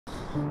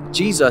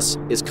Jesus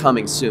is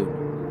coming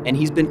soon, and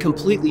he's been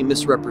completely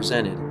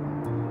misrepresented.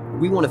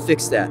 We want to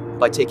fix that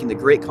by taking the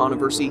Great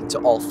Controversy to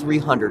all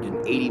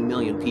 380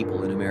 million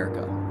people in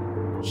America.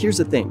 Here's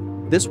the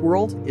thing, this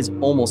world is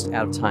almost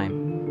out of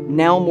time.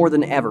 Now more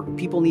than ever,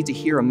 people need to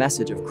hear a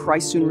message of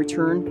Christ's soon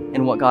return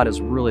and what God is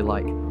really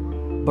like.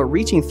 But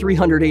reaching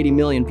 380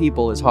 million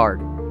people is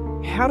hard.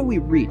 How do we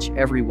reach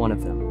every one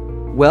of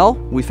them? Well,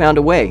 we found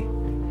a way.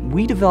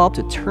 We developed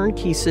a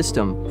turnkey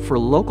system for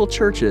local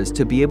churches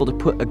to be able to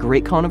put a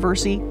Great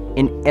Controversy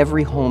in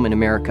every home in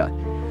America.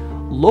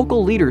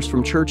 Local leaders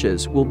from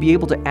churches will be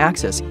able to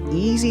access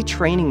easy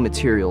training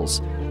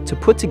materials to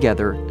put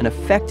together an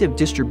effective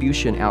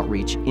distribution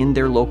outreach in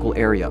their local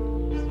area.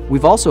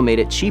 We've also made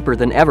it cheaper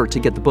than ever to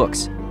get the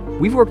books.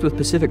 We've worked with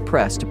Pacific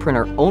Press to print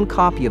our own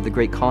copy of the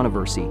Great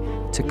Controversy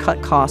to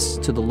cut costs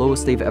to the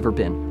lowest they've ever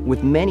been,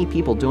 with many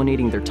people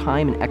donating their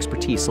time and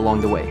expertise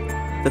along the way.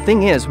 The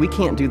thing is, we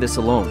can't do this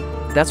alone.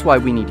 That's why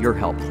we need your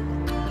help.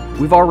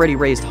 We've already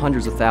raised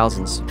hundreds of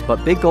thousands,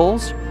 but big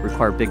goals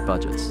require big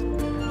budgets.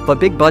 But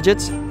big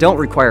budgets don't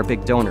require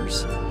big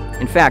donors.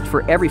 In fact,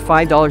 for every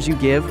 $5 you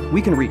give,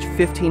 we can reach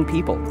 15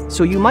 people.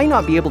 So you might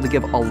not be able to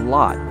give a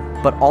lot,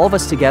 but all of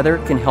us together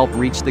can help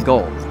reach the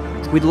goal.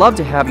 We'd love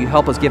to have you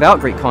help us give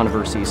out Great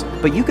Controversies,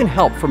 but you can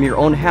help from your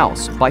own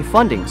house by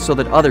funding so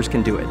that others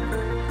can do it.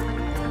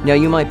 Now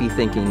you might be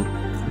thinking,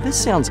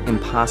 this sounds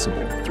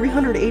impossible.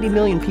 380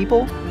 million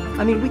people?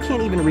 I mean, we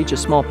can't even reach a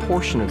small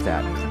portion of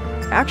that.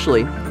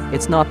 Actually,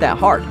 it's not that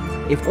hard.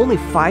 If only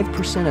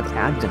 5% of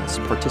Adventists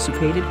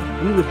participated,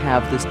 we would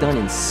have this done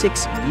in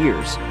 6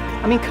 years.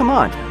 I mean, come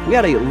on, we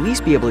ought to at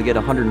least be able to get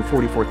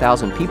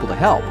 144,000 people to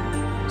help.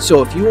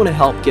 So if you want to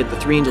help get the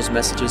Three Angels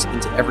messages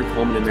into every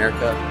home in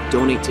America,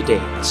 donate today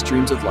at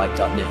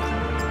streamsoflight.net.